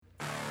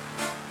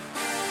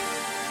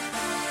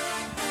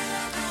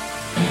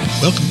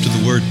Welcome to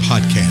the Word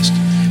Podcast.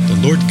 The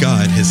Lord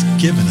God has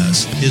given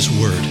us His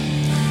Word.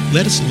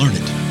 Let us learn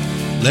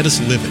it. Let us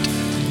live it.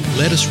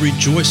 Let us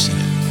rejoice in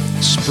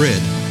it.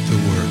 Spread the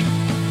Word.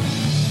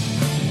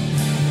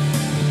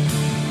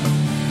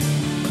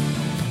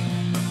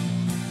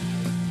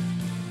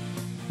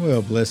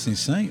 Well, blessings,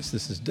 saints.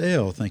 This is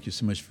Dale. Thank you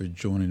so much for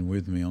joining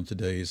with me on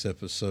today's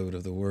episode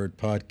of the Word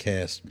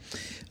Podcast.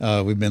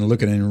 We've been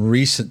looking in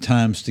recent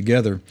times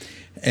together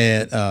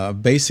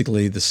at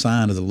basically the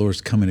sign of the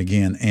Lord's coming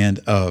again and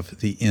of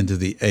the end of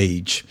the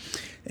age.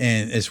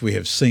 And as we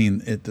have seen,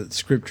 the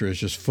Scripture is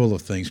just full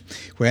of things.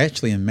 We're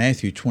actually in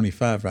Matthew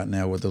 25 right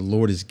now, where the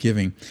Lord is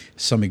giving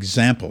some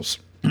examples,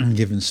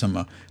 giving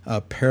some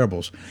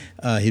parables.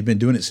 He'd been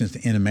doing it since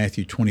the end of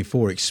Matthew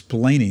 24,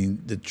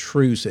 explaining the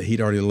truths that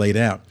he'd already laid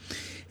out.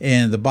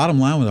 And the bottom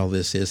line with all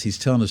this is he's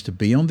telling us to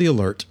be on the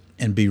alert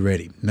and be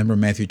ready. Remember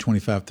Matthew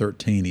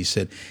 25:13, he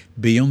said,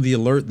 "Be on the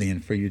alert then,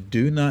 for you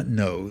do not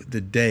know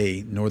the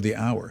day nor the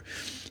hour."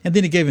 And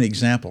then he gave an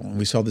example, and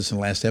we saw this in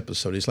the last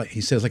episode.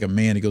 He says like a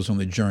man who goes on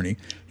the journey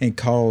and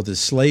called his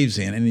slaves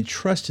in, and he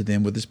trusted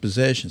them with his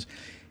possessions.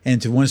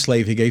 And to one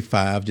slave he gave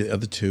 5, to the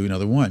other 2,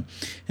 another 1.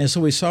 And so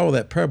we saw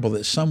that parable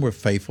that some were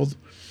faithful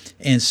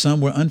and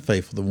some were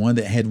unfaithful. The one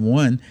that had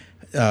 1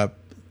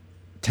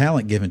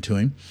 talent given to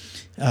him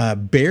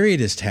buried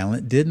his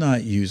talent, did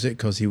not use it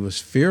because he was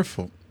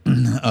fearful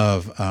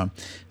of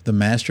the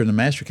master. And the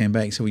master came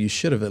back and said, well, you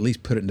should have at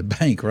least put it in the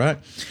bank, right?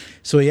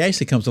 So he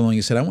actually comes along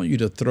and said, I want you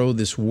to throw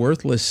this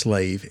worthless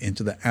slave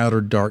into the outer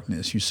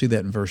darkness. You see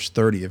that in verse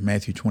 30 of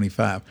Matthew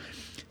 25.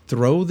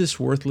 Throw this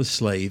worthless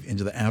slave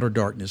into the outer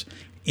darkness.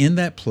 In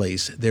that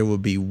place, there will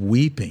be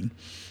weeping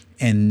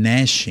and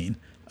gnashing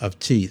of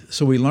teeth.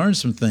 So we learned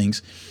some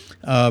things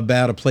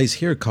about a place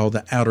here called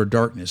the outer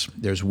darkness.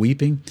 There's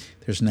weeping,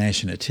 there's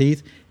gnashing of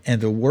teeth, and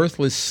the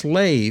worthless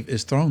slave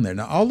is thrown there.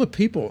 Now, all the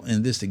people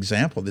in this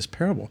example, this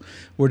parable,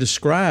 were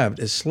described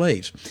as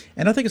slaves.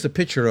 And I think it's a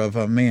picture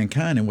of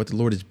mankind and what the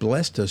Lord has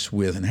blessed us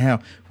with and how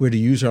we're to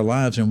use our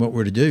lives and what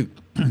we're to do.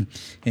 And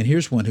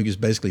here's one who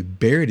just basically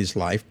buried his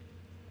life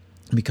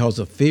because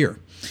of fear.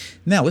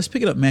 Now, let's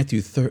pick it up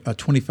Matthew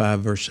 25,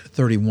 verse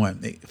 31.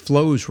 It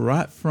flows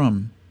right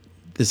from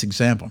this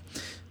example.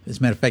 As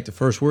a matter of fact, the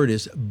first word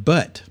is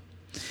but.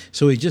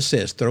 So he just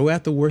says, throw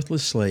out the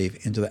worthless slave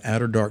into the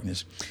outer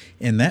darkness.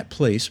 In that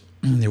place,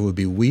 there will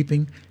be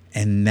weeping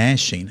and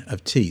gnashing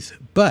of teeth.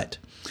 But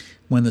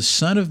when the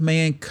Son of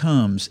Man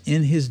comes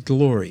in his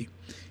glory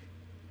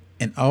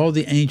and all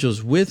the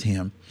angels with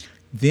him,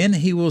 then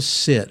he will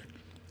sit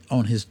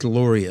on his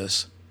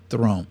glorious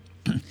throne.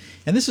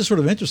 And this is sort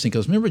of interesting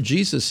because remember,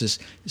 Jesus is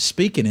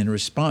speaking in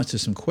response to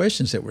some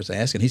questions that was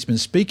asked, and he's been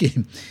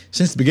speaking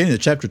since the beginning of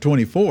chapter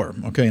 24,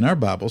 in our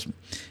Bibles.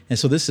 And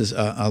so this is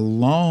a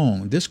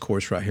long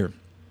discourse right here,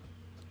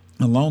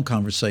 a long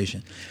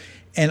conversation.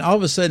 And all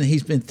of a sudden,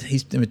 he's been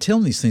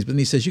telling these things, but then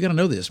he says, you got to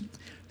know this,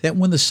 that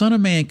when the Son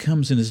of Man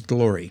comes in his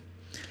glory.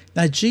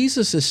 Now,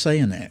 Jesus is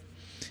saying that.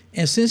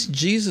 And since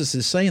Jesus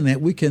is saying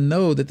that, we can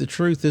know that the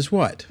truth is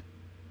what?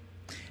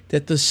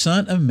 That the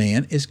Son of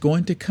Man is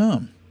going to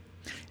come.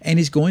 And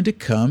he's going to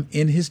come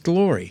in his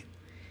glory.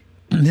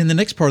 And then the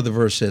next part of the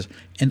verse says,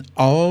 and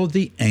all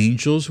the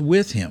angels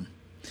with him.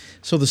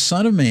 So the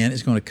Son of Man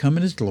is going to come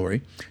in his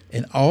glory,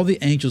 and all the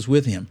angels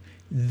with him.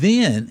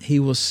 Then he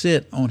will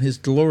sit on his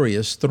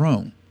glorious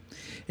throne.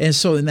 And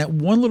so in that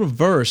one little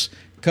verse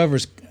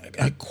covers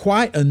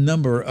quite a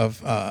number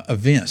of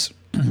events,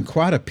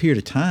 quite a period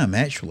of time,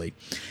 actually,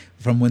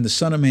 from when the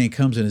Son of Man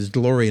comes in his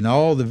glory and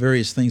all the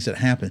various things that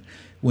happen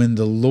when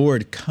the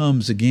Lord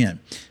comes again.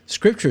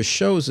 Scripture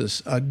shows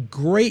us a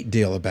great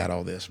deal about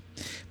all this.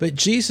 But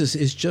Jesus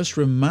is just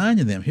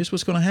reminding them, here's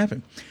what's going to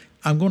happen.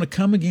 I'm going to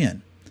come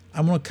again.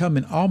 I'm going to come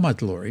in all my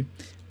glory.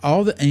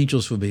 All the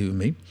angels will be with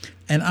me.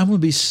 And I'm going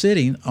to be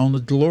sitting on the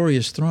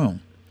glorious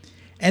throne.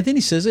 And then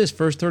he says this,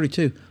 verse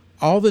 32,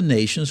 all the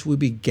nations will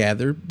be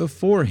gathered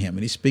before him.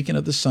 And he's speaking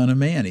of the Son of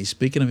Man. He's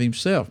speaking of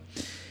himself.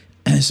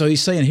 And so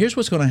he's saying, here's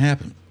what's going to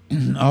happen.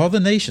 All the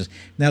nations.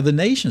 Now, the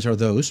nations are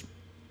those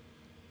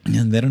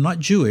and that are not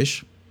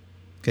Jewish,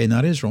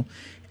 not Israel,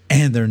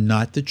 and they're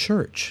not the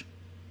church.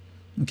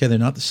 They're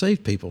not the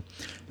saved people.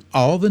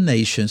 All the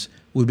nations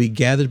will be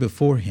gathered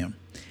before him,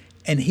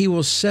 and he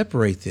will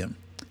separate them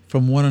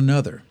from one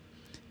another,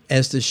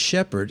 as the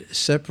shepherd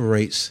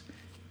separates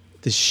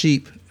the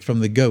sheep from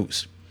the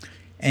goats.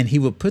 And he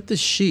will put the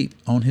sheep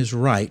on his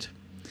right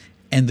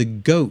and the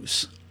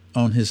goats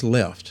on his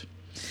left.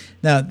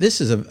 Now,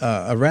 this is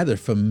a rather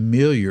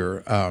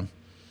familiar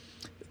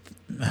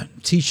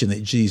teaching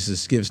that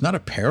Jesus gives, not a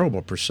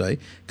parable per se,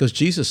 because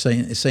Jesus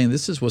is saying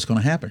this is what's going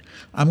to happen.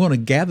 I'm going to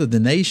gather the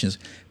nations,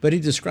 but he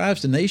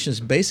describes the nations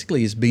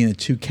basically as being in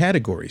 2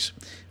 categories.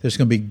 There's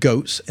going to be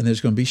goats and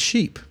there's going to be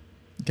sheep.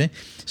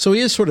 So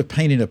he is sort of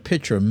painting a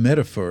picture, a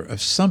metaphor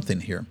of something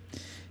here.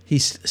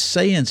 He's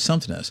saying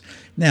something to us.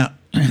 Now,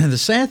 the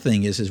sad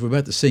thing is we're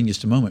about to see in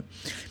just a moment,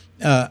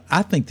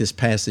 I think this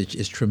passage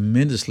is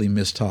tremendously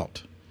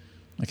mistaught.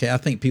 Okay, I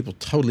think people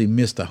totally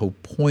miss the whole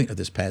point of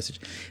this passage.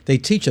 They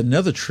teach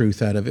another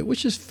truth out of it,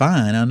 which is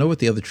fine. I know what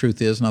the other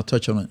truth is, and I'll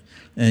touch on it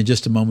in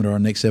just a moment or our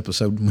next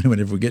episode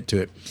whenever we get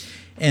to it.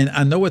 And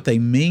I know what they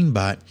mean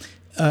by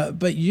it,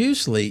 but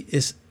usually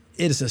it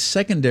is a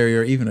secondary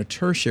or even a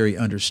tertiary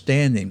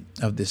understanding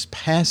of this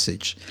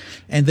passage,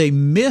 and they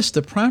miss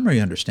the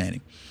primary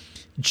understanding.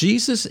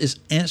 Jesus is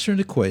answering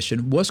the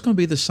question, what's going to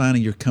be the sign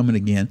of your coming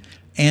again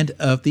and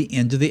of the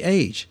end of the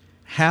age?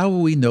 How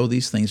will we know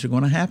these things are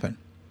going to happen?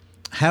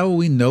 How will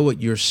we know what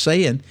you're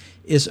saying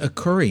is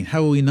occurring?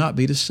 How will we not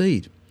be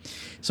deceived?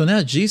 So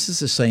now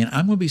Jesus is saying,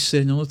 I'm going to be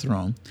sitting on the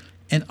throne,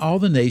 and all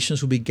the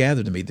nations will be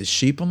gathered to me, the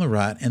sheep on the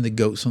right and the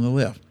goats on the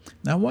left.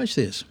 Now watch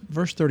this,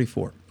 verse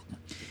 34.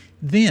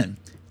 Then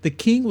the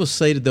king will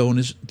say to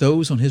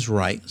those on his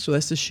right, so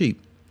that's the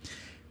sheep,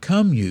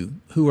 come you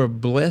who are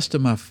blessed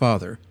of my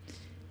Father,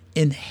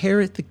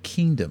 inherit the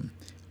kingdom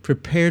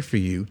prepared for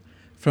you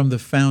from the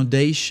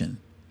foundation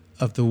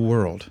of the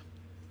world.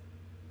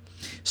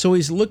 So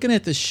he's looking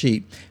at the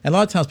sheep. And a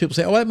lot of times people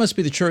say, that must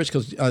be the church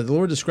because the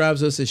Lord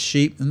describes us as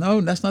sheep.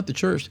 No, that's not the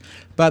church.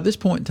 By this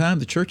point in time,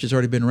 the church has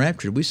already been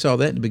raptured. We saw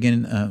that in the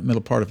beginning,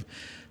 middle part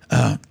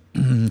of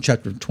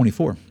chapter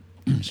 24.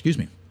 Excuse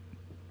me.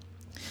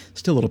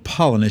 Still a little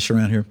pollenish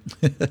around here.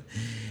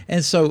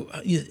 And so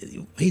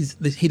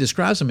he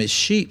describes them as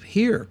sheep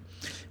here.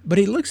 But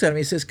he looks at them,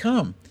 he says,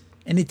 come.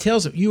 And he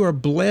tells them, you are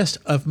blessed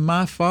of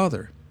my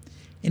Father.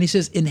 And he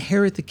says,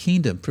 inherit the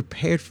kingdom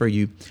prepared for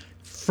you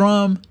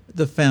from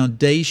the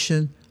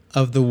foundation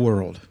of the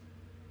world.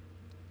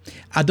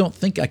 I don't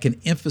think I can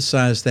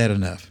emphasize that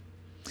enough.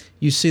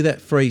 You see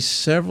that phrase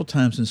several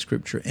times in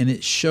Scripture, and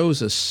it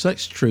shows us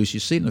such truths. You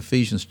see it in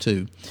Ephesians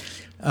 2,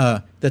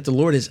 that the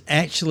Lord has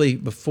actually,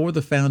 before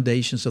the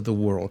foundations of the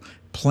world,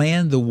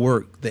 planned the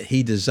work that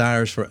he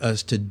desires for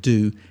us to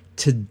do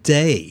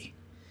today.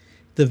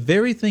 The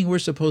very thing we're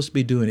supposed to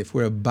be doing, if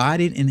we're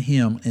abiding in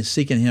him and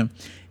seeking him,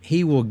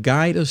 he will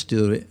guide us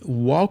through it,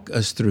 walk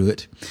us through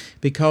it,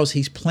 because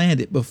he's planned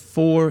it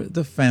before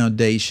the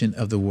foundation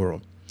of the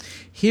world.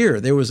 Here,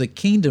 there was a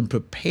kingdom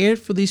prepared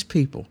for these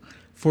people,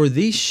 for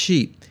these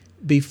sheep,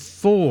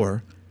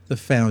 before the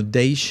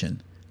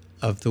foundation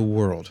of the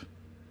world.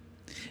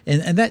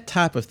 And that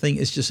type of thing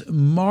is just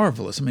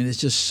marvelous. I mean,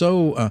 it's just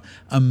so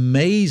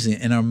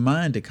amazing in our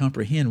mind to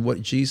comprehend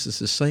what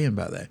Jesus is saying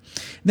by that.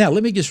 Now,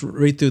 let me just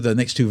read through the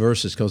next two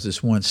verses because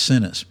it's one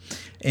sentence,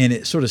 and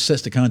it sort of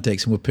sets the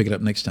context, and we'll pick it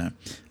up next time.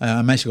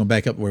 I'm actually going to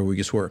back up where we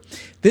just were.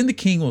 Then the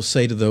king will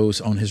say to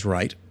those on his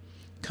right,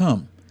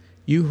 come,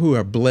 you who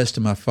are blessed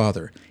of my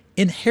Father,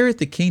 inherit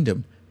the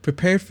kingdom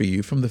prepared for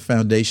you from the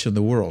foundation of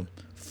the world.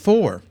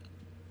 For,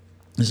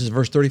 this is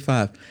verse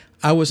 35,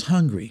 I was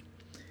hungry,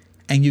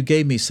 and you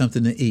gave me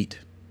something to eat.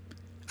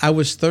 I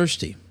was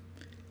thirsty,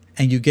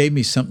 and you gave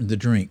me something to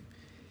drink.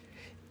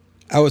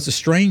 I was a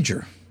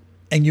stranger,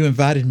 and you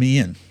invited me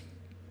in.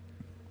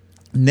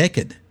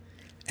 Naked,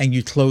 and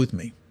you clothed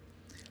me.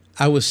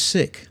 I was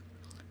sick,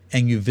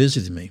 and you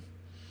visited me.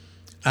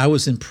 I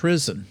was in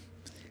prison,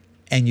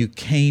 and you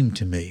came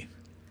to me.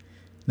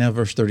 Now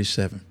verse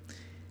 37.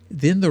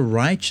 Then the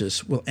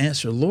righteous will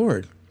answer,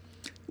 Lord,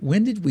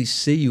 when did we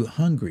see you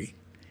hungry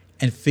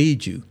and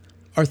feed you,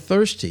 or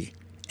thirsty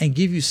and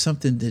give you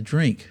something to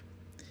drink?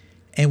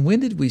 And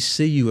when did we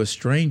see you a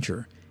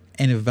stranger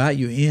and invite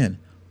you in,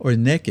 or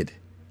naked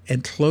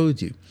and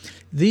clothe you?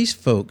 These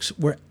folks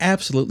were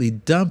absolutely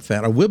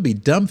dumbfounded, or will be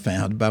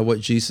dumbfounded by what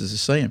Jesus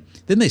is saying.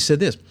 Then they said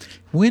this,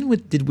 when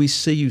did we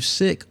see you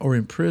sick or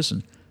in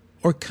prison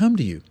or come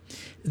to you?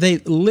 They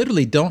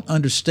literally don't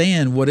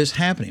understand what is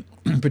happening,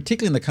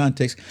 particularly in the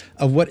context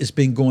of what has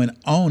been going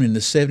on in the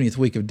 70th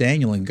week of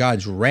Daniel and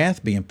God's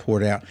wrath being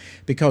poured out,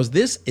 because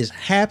this is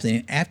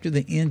happening after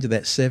the end of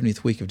that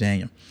 70th week of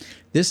Daniel.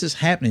 This is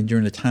happening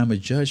during the time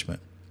of judgment.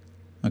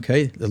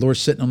 Okay, the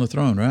Lord's sitting on the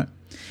throne, right?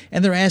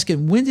 And they're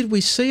asking, when did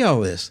we see all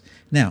this?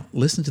 Now,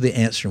 listen to the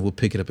answer, and we'll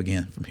pick it up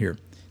again from here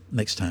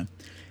next time.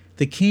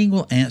 The king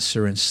will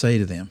answer and say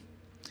to them,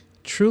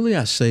 truly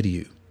I say to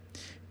you,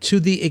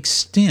 to the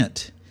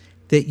extent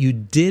that you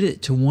did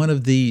it to one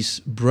of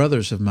these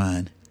brothers of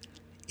mine,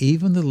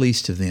 even the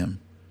least of them,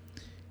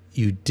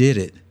 you did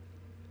it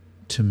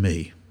to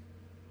me.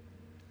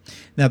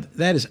 Now,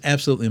 that is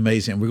absolutely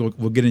amazing.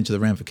 We'll get into the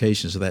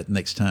ramifications of that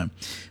next time.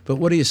 But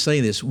what he is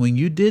saying is, when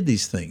you did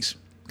these things,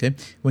 okay,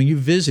 when you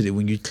visited,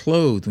 when you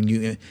clothed, when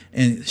you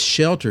and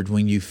sheltered,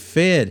 when you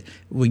fed,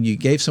 when you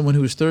gave someone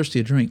who was thirsty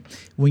a drink,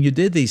 when you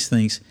did these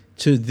things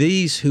to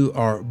these who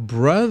are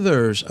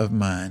brothers of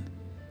mine,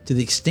 to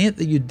the extent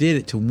that you did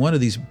it to one of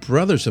these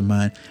brothers of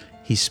mine,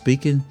 he's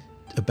speaking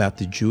about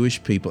the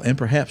Jewish people and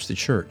perhaps the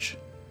church.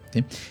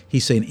 Okay?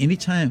 He's saying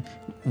anytime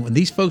when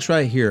these folks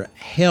right here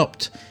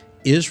helped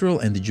Israel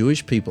and the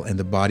Jewish people and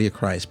the body of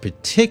Christ,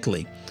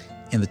 particularly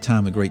in the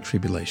time of Great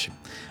Tribulation.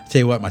 I'll tell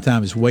you what, my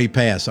time is way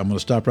past. I'm going to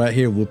stop right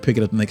here. We'll pick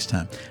it up next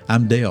time.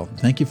 I'm Dale.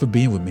 Thank you for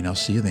being with me, and I'll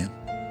see you then.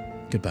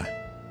 Goodbye.